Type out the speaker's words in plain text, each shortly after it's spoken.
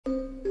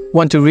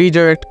Want to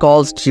redirect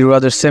calls to your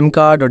other SIM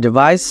card or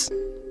device?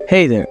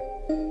 Hey there!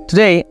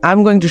 Today,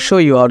 I'm going to show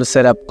you how to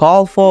set up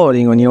call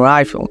forwarding on your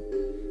iPhone.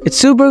 It's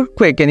super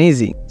quick and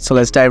easy, so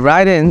let's dive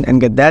right in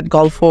and get that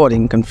call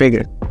forwarding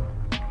configured.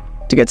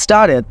 To get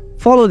started,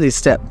 follow these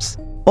steps.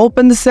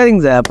 Open the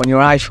Settings app on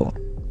your iPhone.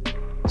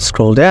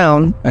 Scroll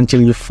down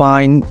until you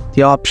find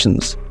the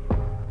options.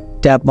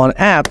 Tap on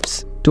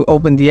Apps to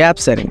open the app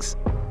settings.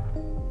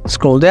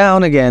 Scroll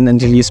down again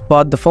until you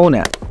spot the phone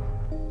app.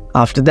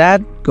 After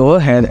that, go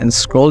ahead and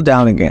scroll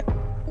down again.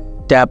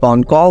 Tap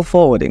on Call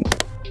Forwarding.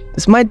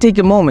 This might take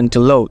a moment to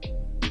load.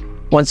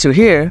 Once you're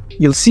here,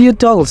 you'll see a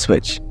toggle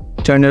switch.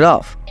 Turn it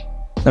off.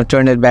 Now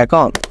turn it back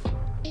on.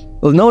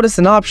 You'll notice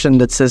an option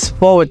that says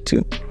Forward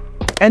to.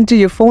 Enter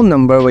your phone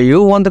number where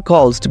you want the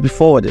calls to be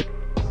forwarded.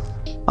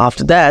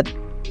 After that,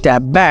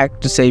 tap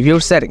back to save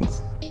your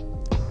settings.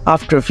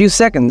 After a few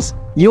seconds,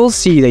 you'll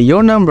see that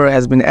your number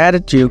has been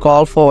added to your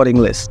call forwarding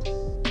list.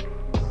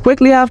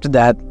 Quickly after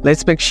that,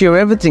 let's make sure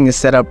everything is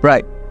set up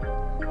right.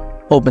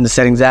 Open the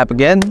Settings app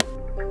again.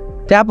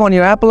 Tap on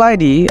your Apple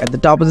ID at the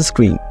top of the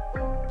screen.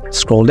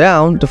 Scroll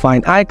down to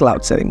find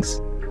iCloud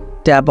settings.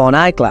 Tap on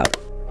iCloud.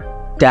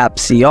 Tap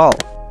See All.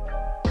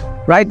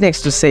 Right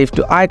next to Save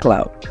to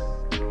iCloud.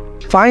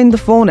 Find the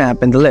phone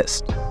app in the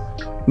list.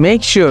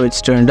 Make sure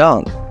it's turned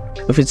on.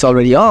 If it's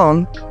already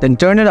on, then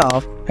turn it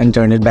off and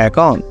turn it back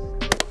on.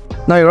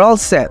 Now you're all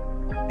set.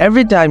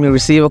 Every time you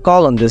receive a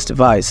call on this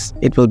device,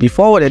 it will be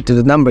forwarded to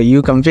the number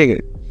you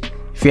configured.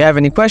 If you have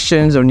any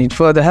questions or need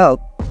further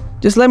help,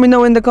 just let me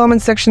know in the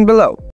comment section below.